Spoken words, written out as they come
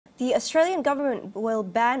The Australian government will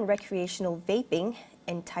ban recreational vaping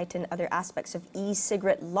and tighten other aspects of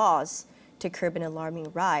e-cigarette laws to curb an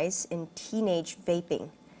alarming rise in teenage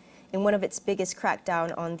vaping. In one of its biggest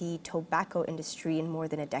crackdown on the tobacco industry in more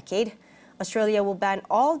than a decade, Australia will ban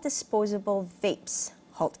all disposable vapes,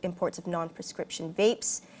 halt imports of non-prescription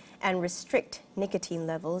vapes, and restrict nicotine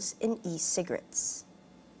levels in e-cigarettes.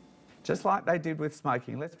 Just like they did with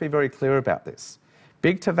smoking, let's be very clear about this.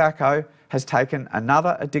 Big Tobacco has taken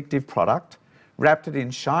another addictive product, wrapped it in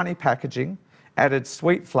shiny packaging, added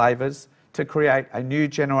sweet flavours to create a new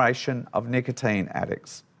generation of nicotine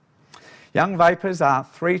addicts. Young vapers are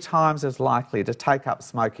 3 times as likely to take up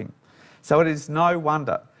smoking, so it is no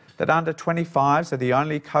wonder that under 25s are the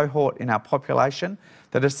only cohort in our population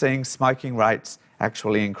that are seeing smoking rates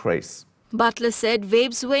actually increase. Butler said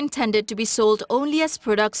vapes were intended to be sold only as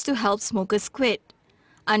products to help smokers quit.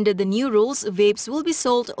 Under the new rules, vapes will be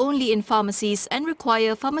sold only in pharmacies and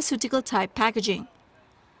require pharmaceutical-type packaging.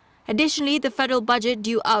 Additionally, the federal budget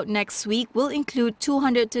due out next week will include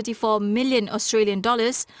 $234 million Australian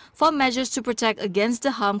dollars for measures to protect against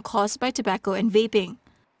the harm caused by tobacco and vaping.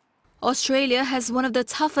 Australia has one of the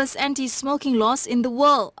toughest anti-smoking laws in the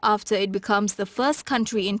world after it becomes the first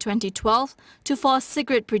country in 2012 to force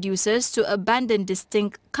cigarette producers to abandon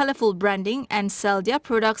distinct, colourful branding and sell their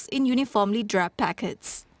products in uniformly drab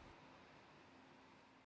packets.